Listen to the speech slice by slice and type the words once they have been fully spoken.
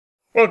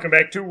Welcome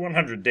back to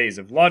 100 Days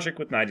of Logic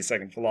with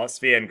 90-second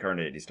Philosophy and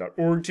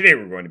Carneades.org. Today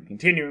we're going to be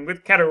continuing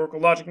with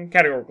categorical logic and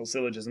categorical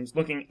syllogisms,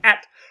 looking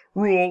at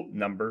rule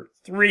number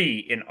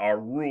 3 in our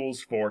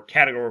rules for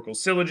categorical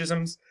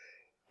syllogisms.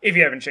 If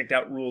you haven't checked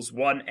out rules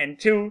 1 and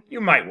 2, you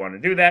might want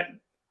to do that.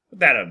 With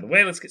that out of the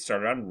way, let's get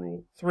started on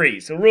rule 3.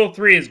 So rule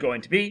 3 is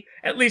going to be,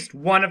 at least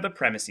one of the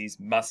premises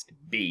must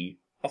be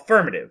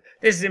affirmative.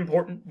 This is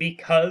important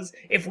because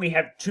if we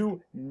have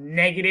two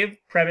negative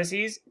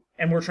premises,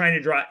 and we're trying to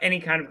draw any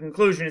kind of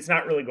conclusion, it's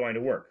not really going to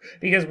work.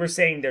 Because we're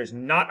saying there's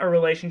not a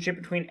relationship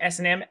between S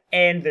and M,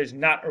 and there's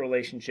not a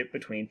relationship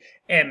between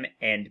M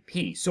and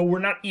P. So we're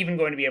not even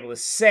going to be able to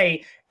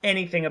say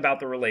anything about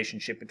the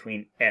relationship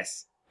between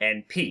S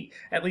and P.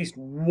 At least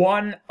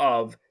one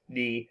of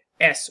the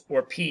S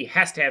or P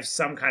has to have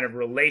some kind of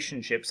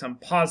relationship, some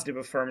positive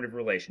affirmative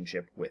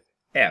relationship with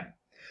M.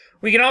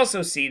 We can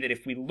also see that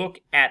if we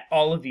look at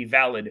all of the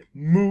valid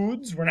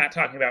moods, we're not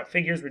talking about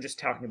figures, we're just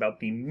talking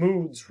about the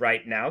moods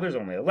right now. There's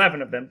only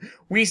 11 of them.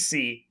 We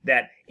see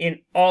that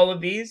in all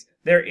of these,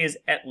 there is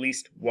at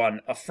least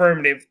one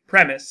affirmative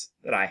premise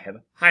that I have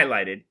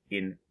highlighted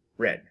in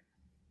red.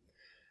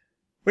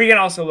 We can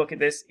also look at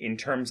this in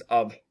terms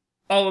of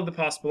all of the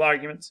possible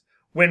arguments.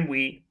 When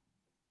we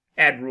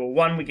add rule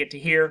 1, we get to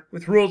here.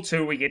 With rule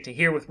 2, we get to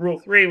here. With rule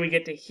 3, we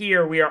get to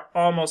here. We are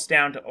almost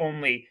down to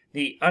only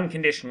the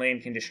unconditionally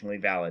and conditionally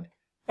valid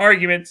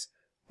arguments.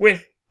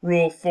 With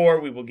rule 4,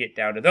 we will get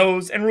down to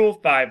those. And rule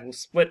 5 will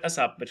split us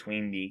up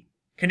between the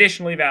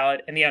conditionally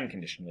valid and the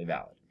unconditionally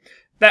valid.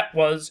 That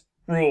was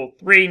rule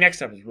 3.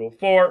 Next up is rule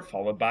 4,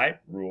 followed by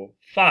rule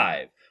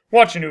 5.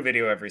 Watch a new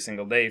video every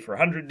single day for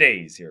 100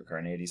 days here at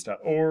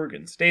Carneades.org,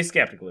 and stay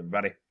skeptical,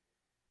 everybody.